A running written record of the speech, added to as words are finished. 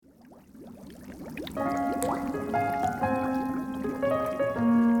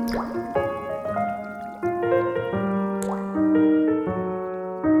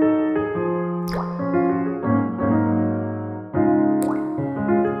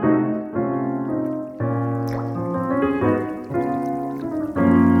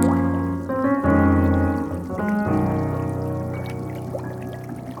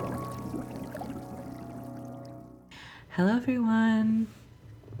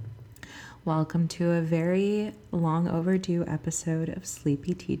Welcome to a very long overdue episode of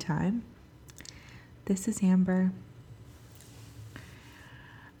Sleepy Tea Time. This is Amber.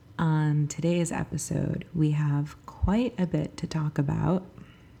 On today's episode, we have quite a bit to talk about.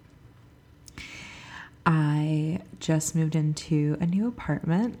 I just moved into a new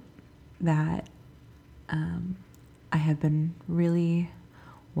apartment that I have been really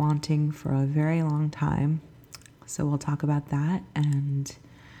wanting for a very long time. So we'll talk about that and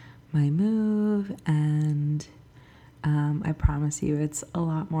my move, and I promise you it's a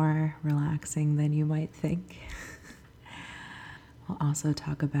lot more relaxing than you might think. We'll also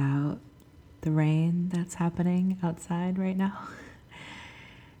talk about the rain that's happening outside right now.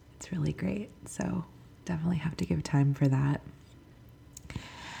 It's really great, so definitely have to give time for that.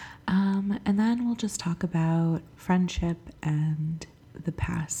 And then we'll just talk about friendship and the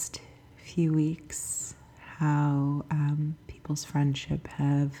past few weeks, how people's friendship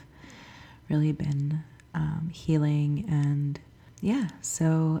have really been healing. And yeah,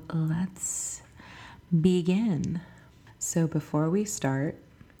 so let's begin. So before we start,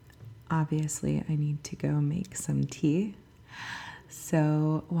 obviously I need to go make some tea.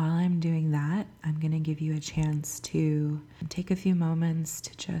 So while I'm doing that, I'm going to give you a chance to take a few moments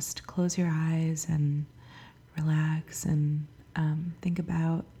to just close your eyes and relax and think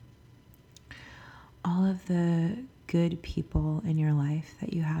about all of the good people in your life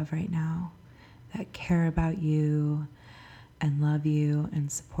that you have right now that care about you and love you and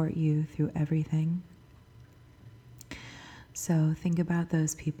support you through everything. So think about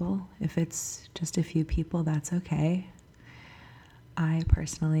those people. If it's just a few people, that's okay. I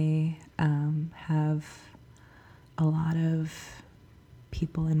personally have a lot of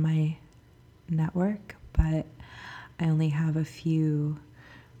people in my network, but I only have a few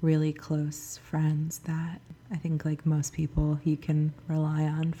really close friends that I think, like most people, you can rely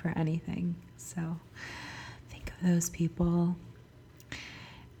on for anything. So think of those people,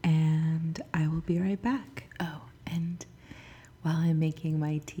 and I will be right back. Oh, and while I'm making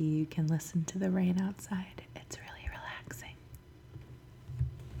my tea, you can listen to the rain outside. It's really relaxing.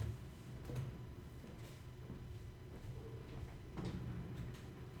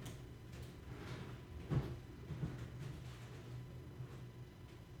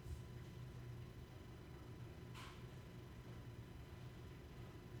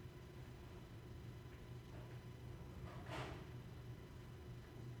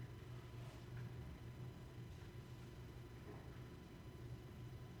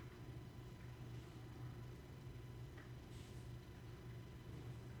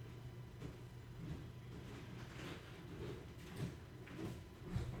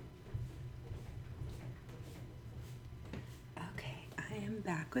 Okay, I am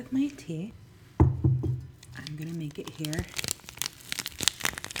back with my tea. I'm gonna make it here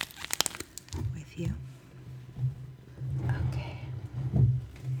with you. Okay.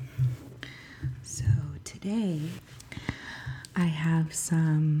 So today I have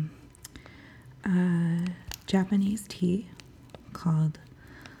some Japanese tea called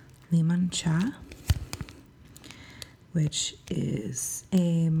lemon cha, which is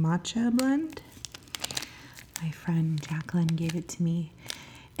a matcha blend. My friend Jacqueline gave it to me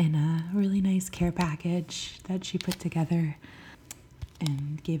in a really nice care package that she put together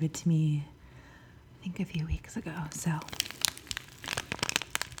and gave it to me, I think, a few weeks ago. So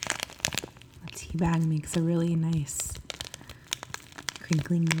the tea bag makes a really nice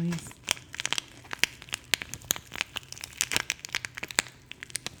crinkling noise.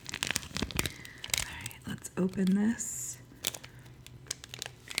 All right, let's open this.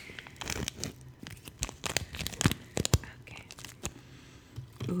 Okay.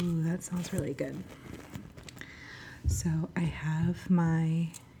 Ooh, that smells really good. So I have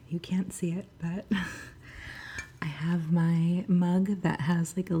you can't see it, but I have my mug that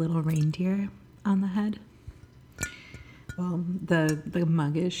has like a little reindeer on the head. Well, the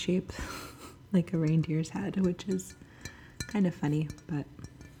mug is shaped like a reindeer's head, which is kind of funny, but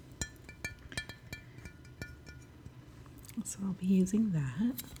so I'll be using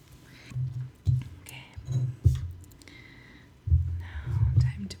that. Okay. Now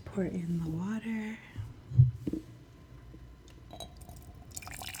time to pour in the water.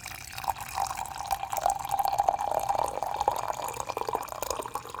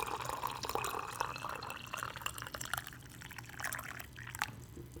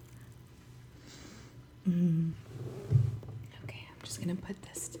 Okay, I'm just gonna put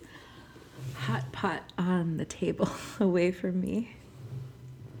this hot pot on the table away from me.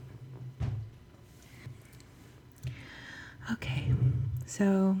 Okay,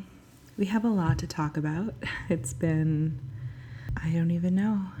 so we have a lot to talk about. It's been I don't even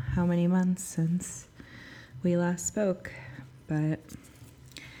know how many months since we last spoke, but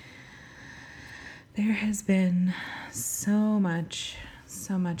there has been so much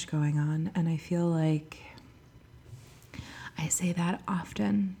going on, and I feel like I say that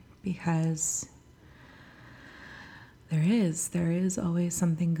often because there is always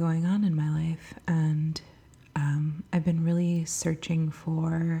something going on in my life, and I've been really searching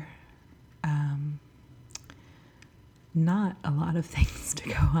for not a lot of things to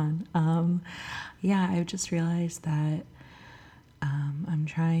go on. I've just realized that I'm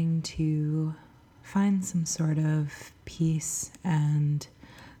trying to find some sort of peace and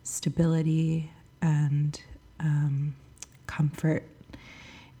stability and comfort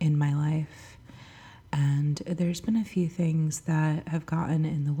in my life. And there's been a few things that have gotten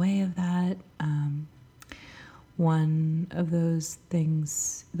in the way of that. One of those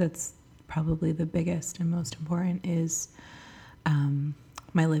things that's probably the biggest and most important is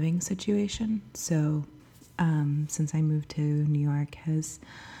my living situation. So since I moved to New York has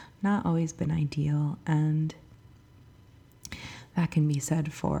not always been ideal, and that can be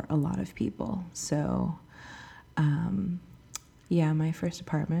said for a lot of people. So my first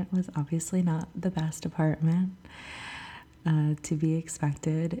apartment was obviously not the best apartment, to be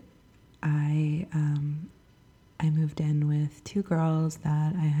expected. I moved in with two girls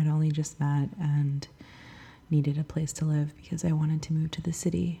that I had only just met and needed a place to live because I wanted to move to the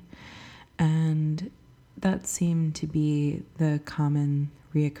city. And that seemed to be the common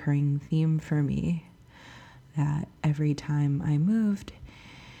reoccurring theme for me, that every time I moved,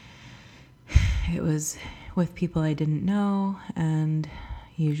 it was with people I didn't know, and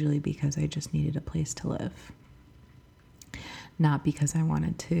usually because I just needed a place to live, not because I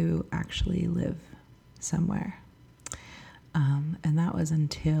wanted to actually live somewhere. And that was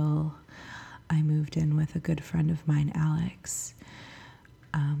until I moved in with a good friend of mine, Alex.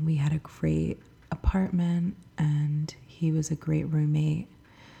 We had a great apartment and he was a great roommate,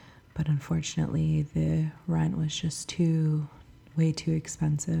 but unfortunately the rent was just way too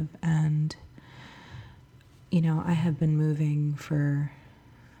expensive. And I have been moving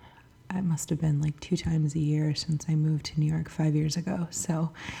it must have been like 2 times a year since I moved to New York 5 years ago.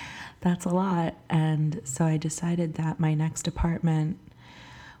 So that's a lot. And so I decided that my next apartment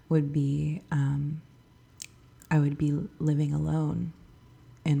would be, I would be living alone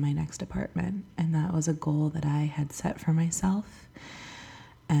in my next apartment. And that was a goal that I had set for myself.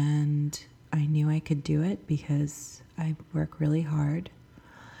 And I knew I could do it because I work really hard.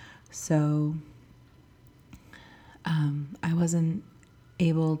 So I wasn't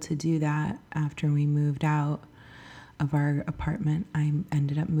able to do that after we moved out of our apartment. I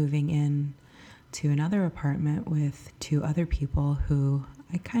ended up moving in to another apartment with 2 other people who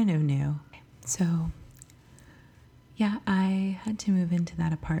I kind of knew. So I had to move into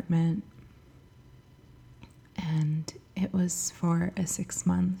that apartment, and it was for a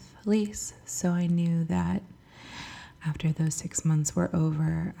 6-month lease. So I knew that after those 6 months were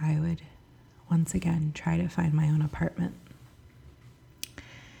over, I would once again try to find my own apartment.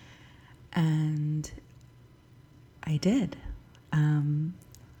 And I did.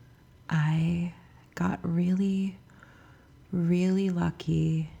 I got really, really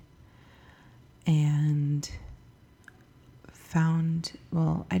lucky and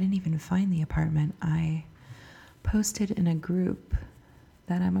I didn't even find the apartment. I posted in a group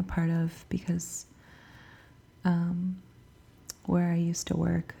that I'm a part of because where I used to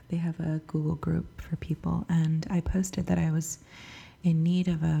work, they have a Google group for people, and I posted that I was in need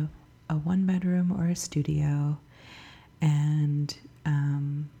of a 1-bedroom or a studio, and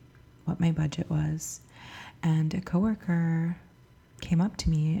what my budget was. And a coworker came up to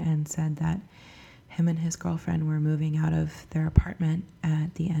me and said that him and his girlfriend were moving out of their apartment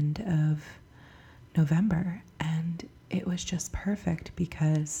at the end of November. And it was just perfect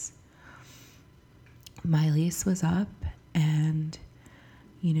because my lease was up, and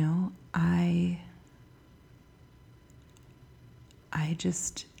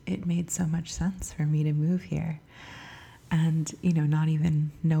it made so much sense for me to move here. And not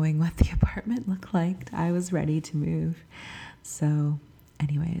even knowing what the apartment looked like, I was ready to move. So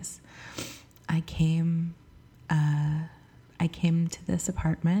anyways, I came to this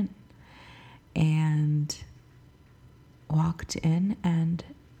apartment and walked in, and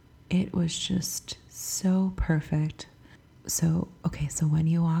it was just so perfect. So when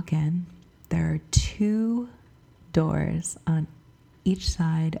you walk in, there are 2 doors on each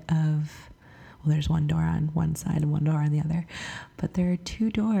side of, there's 1 door on one side and 1 door on the other, but there are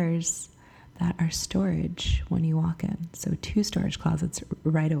 2 doors that are storage when you walk in. So 2 storage closets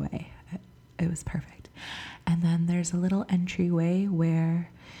right away. It was perfect. And then there's a little entryway where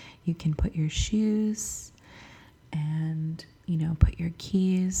you can put your shoes and, put your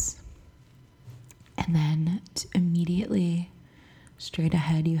keys. And then immediately straight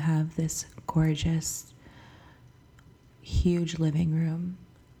ahead, you have this gorgeous, huge living room.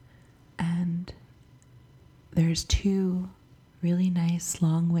 And there's 2 really nice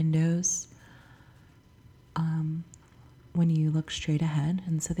long windows when you look straight ahead.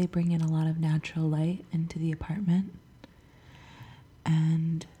 And so they bring in a lot of natural light into the apartment.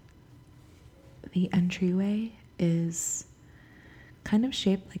 And the entryway is kind of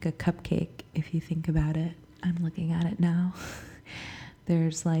shaped like a cupcake, if you think about it. I'm looking at it now.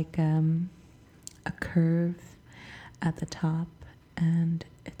 There's like a curve at the top, and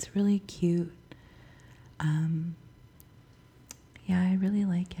it's really cute. Yeah, I really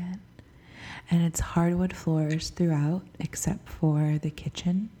like it. And it's hardwood floors throughout, except for the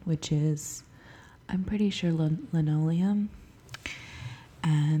kitchen, which is, I'm pretty sure, linoleum.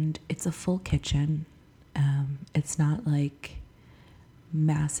 And it's a full kitchen. It's not like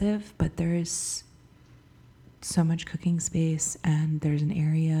massive, but there is so much cooking space, and there's an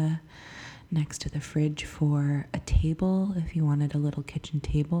area next to the fridge for a table if you wanted a little kitchen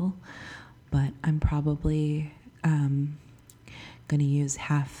table. But I'm probably going to use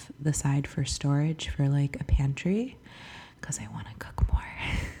half the side for storage for like a pantry because I want to cook more.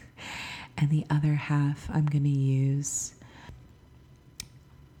 And the other half I'm going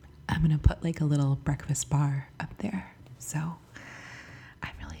to put like a little breakfast bar up there. So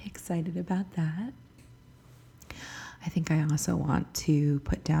I'm really excited about that. I think I also want to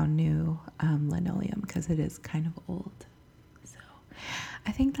put down new linoleum because it is kind of old. So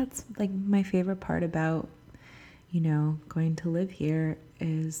I think that's like my favorite part about, going to live here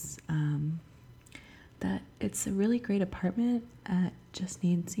is that it's a really great apartment. Just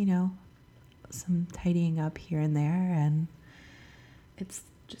needs, some tidying up here and there, and it's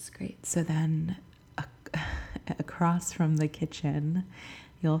just great. So then across from the kitchen,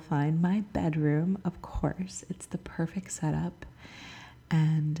 you'll find my bedroom. Of course, it's the perfect setup.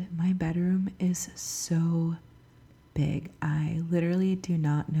 And my bedroom is so big. I literally do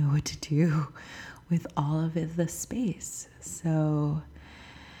not know what to do with all of the space. So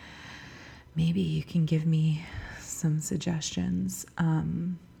maybe you can give me some suggestions.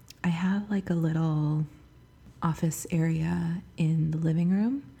 I have like a little office area in the living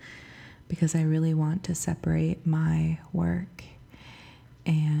room because I really want to separate my work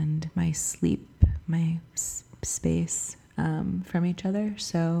and my sleep, my space from each other.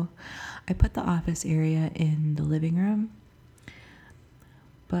 So I put the office area in the living room,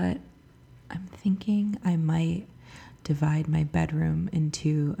 but I'm thinking I might divide my bedroom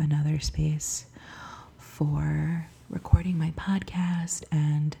into another space for recording my podcast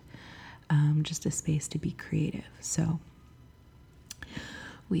and just a space to be creative. So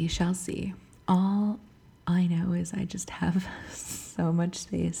we shall see. All I know is I just have so much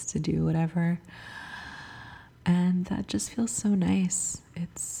space to do whatever, and that just feels so nice.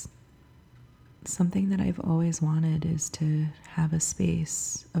 It's something that I've always wanted, is to have a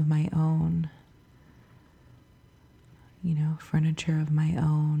space of my own, furniture of my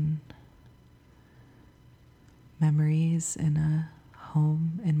own, memories in a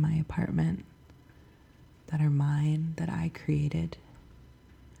home in my apartment that are mine, that I created.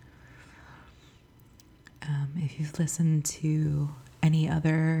 If you've listened to any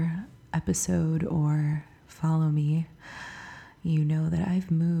other episode or follow me, you know that I've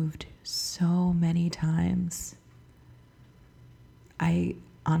moved so many times. I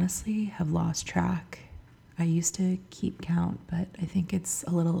honestly have lost track. I used to keep count, but I think it's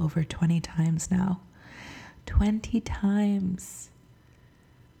a little over 20 times now. 20 times.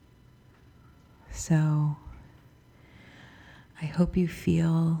 So I hope you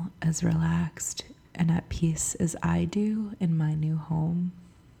feel as relaxed and at peace as I do in my new home.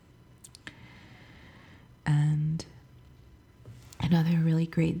 And another really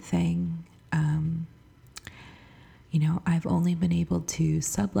great thing, I've only been able to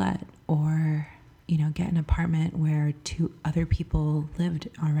sublet or, get an apartment where 2 other people lived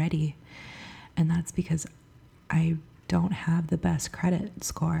already. And that's because I don't have the best credit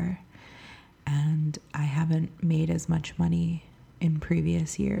score, and I haven't made as much money in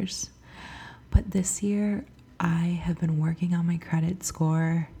previous years. But this year, I have been working on my credit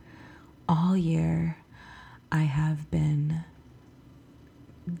score all year. I have been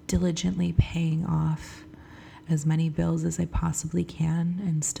diligently paying off as many bills as I possibly can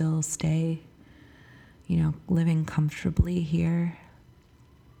and still stay, living comfortably here.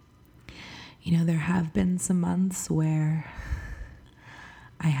 There have been some months where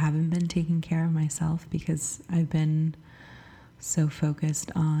I haven't been taking care of myself because I've been so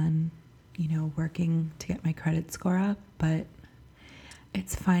focused on, working to get my credit score up, but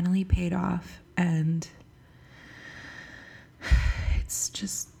it's finally paid off, and it's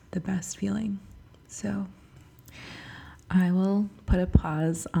just the best feeling. So I will put a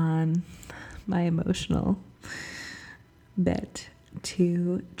pause on my emotional bit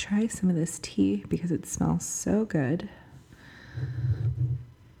to try some of this tea because it smells so good.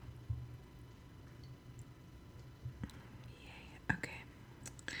 Yay. Okay.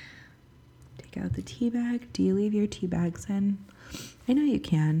 Take out the tea bag. Do you leave your tea bags in? I know you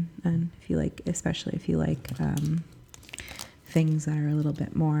can, and if you like, especially if you like things that are a little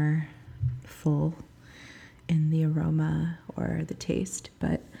bit more full in the aroma or the taste,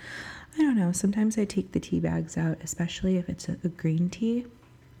 but I don't know. Sometimes I take the tea bags out, especially if it's a green tea.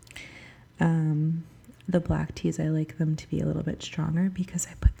 The black teas, I like them to be a little bit stronger because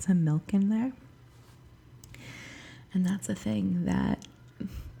I put some milk in there. And that's a thing that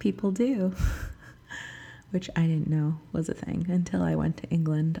people do, which I didn't know was a thing until I went to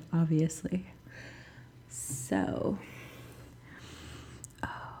England, obviously. So,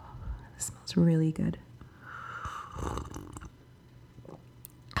 this smells really good.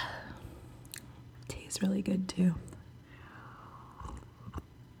 Tastes really good too.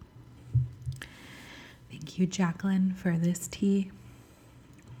 Thank you, Jacqueline, for this tea.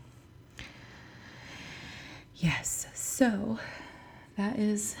 Yes, so that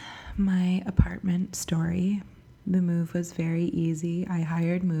is my apartment story. The move was very easy. I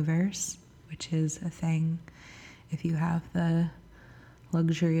hired movers, which is a thing. If you have the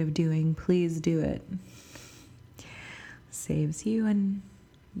luxury of doing, please do it. Saves you and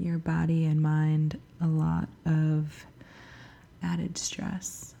your body and mind a lot of added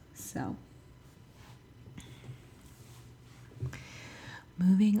stress. So,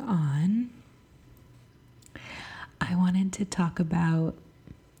 moving on, I wanted to talk about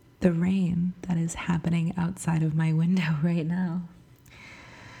the rain that is happening outside of my window right now.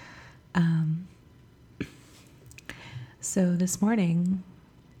 So this morning,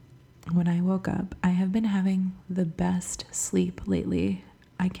 when I woke up, I have been having the best sleep lately.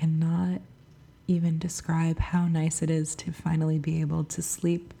 I cannot even describe how nice it is to finally be able to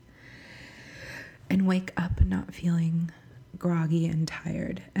sleep and wake up not feeling groggy and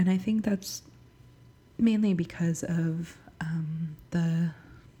tired. And I think that's mainly because of the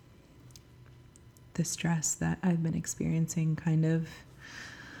stress that I've been experiencing kind of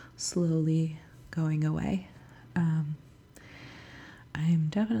slowly going away. I'm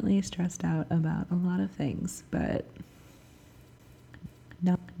definitely stressed out about a lot of things, but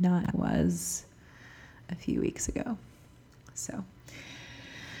not was a few weeks ago. So,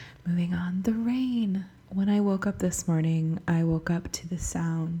 moving on, the rain. When I woke up this morning, I woke up to the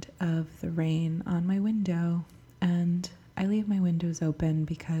sound of the rain on my window, and I leave my windows open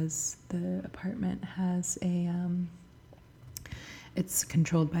because the apartment has it's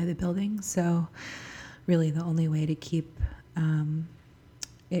controlled by the building, so really the only way to keep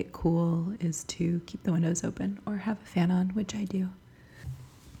it cool is to keep the windows open or have a fan on, which I do.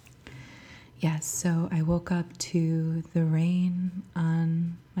 Yes, so I woke up to the rain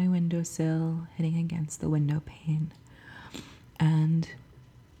on my windowsill hitting against the window pane, and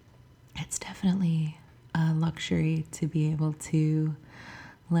it's definitely a luxury to be able to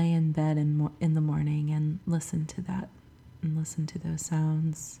lay in bed in the morning and listen to that and listen to those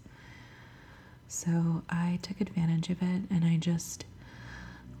sounds. So I took advantage of it, and I just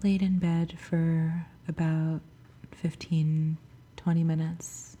laid in bed for about 15-20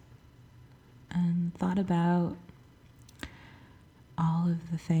 minutes and thought about all of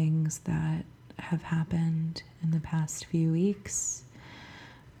the things that have happened in the past few weeks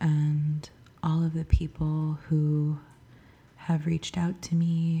and all of the people who have reached out to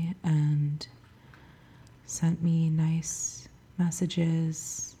me and sent me nice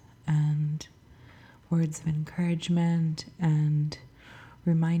messages and words of encouragement and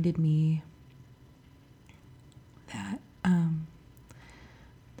reminded me that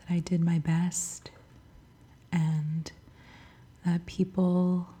I did my best and that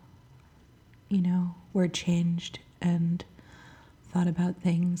people, were changed and thought about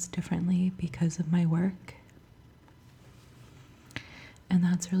things differently because of my work. And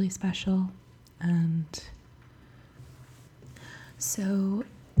that's really special. And so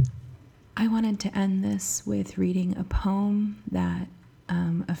I wanted to end this with reading a poem that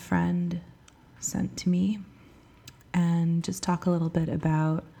a friend sent to me and just talk a little bit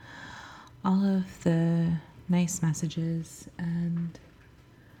about all of the nice messages and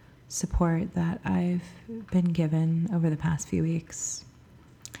support that I've been given over the past few weeks.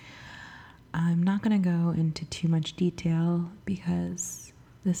 I'm not going to go into too much detail because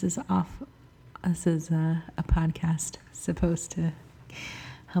this is a podcast supposed to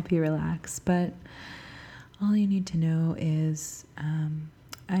help you relax, but all you need to know is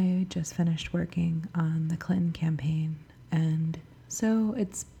I just finished working on the Clinton campaign, and so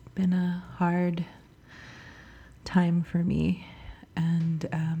it's been a hard time for me, and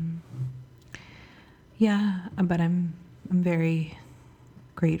but I'm very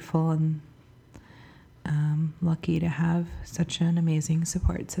grateful and lucky to have such an amazing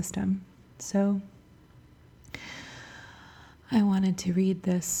support system. So I wanted to read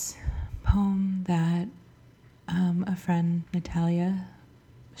this poem that a friend, Natalia,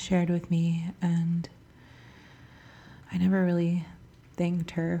 shared with me, and I never really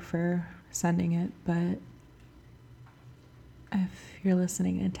thanked her for sending it, but if you're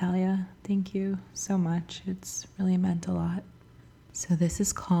listening, Natalia, thank you so much. It's really meant a lot. So this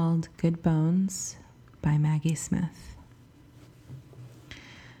is called Good Bones by Maggie Smith.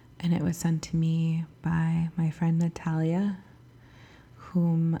 And it was sent to me by my friend Natalia,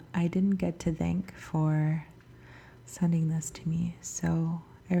 whom I didn't get to thank for sending this to me. So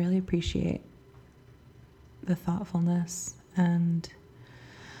I really appreciate the thoughtfulness, and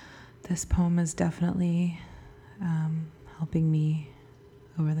this poem is definitely helping me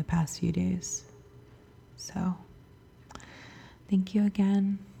over the past few days. So thank you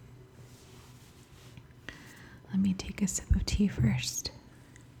again. Let me take a sip of tea first.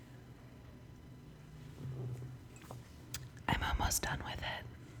 I'm almost done with it.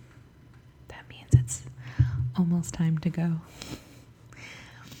 That means it's almost time to go.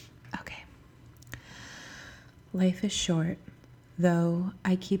 Okay. Life is short, though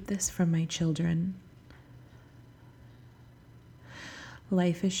I keep this from my children.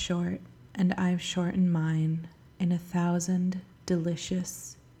 Life is short, and I've shortened mine in 1,000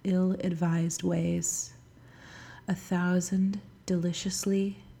 delicious, ill-advised ways. 1,000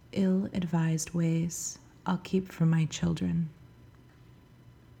 deliciously ill-advised ways I'll keep from my children.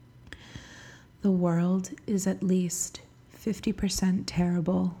 The world is at least 50%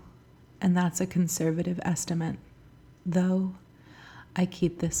 terrible, and that's a conservative estimate, though I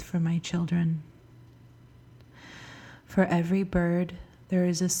keep this for my children. For every bird, there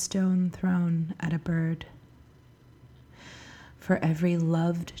is a stone thrown at a bird. For every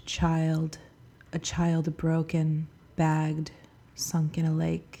loved child, a child broken, bagged, sunk in a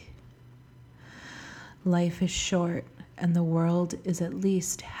lake. Life is short, and the world is at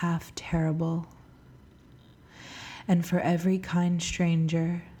least half terrible. And for every kind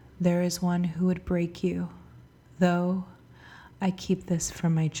stranger, there is one who would break you, though I keep this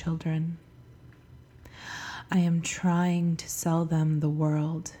from my children. I am trying to sell them the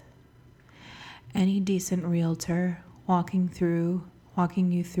world. Any decent realtor walking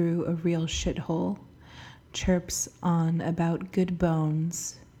you through a real shithole chirps on about good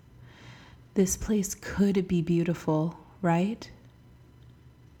bones. This place could be beautiful, right?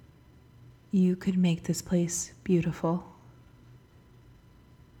 You could make this place beautiful.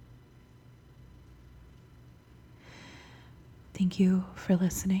 Thank you for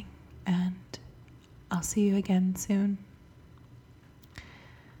listening, and I'll see you again soon.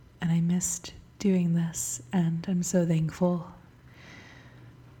 And I missed doing this, and I'm so thankful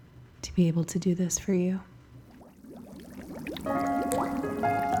to be able to do this for you.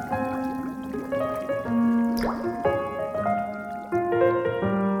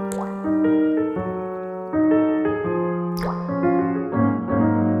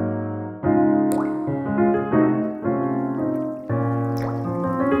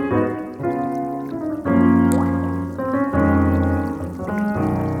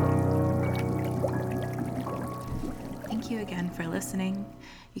 Thank you again for listening.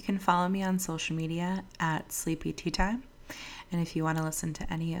 You can follow me on social media at Sleepy Tea Time. And if you want to listen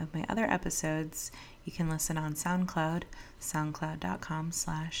to any of my other episodes, you can listen on SoundCloud,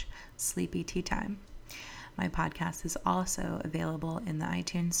 soundcloud.com/sleepyteatime. My podcast is also available in the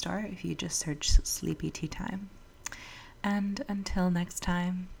iTunes store if you just search Sleepy Tea Time. And until next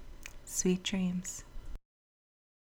time, sweet dreams.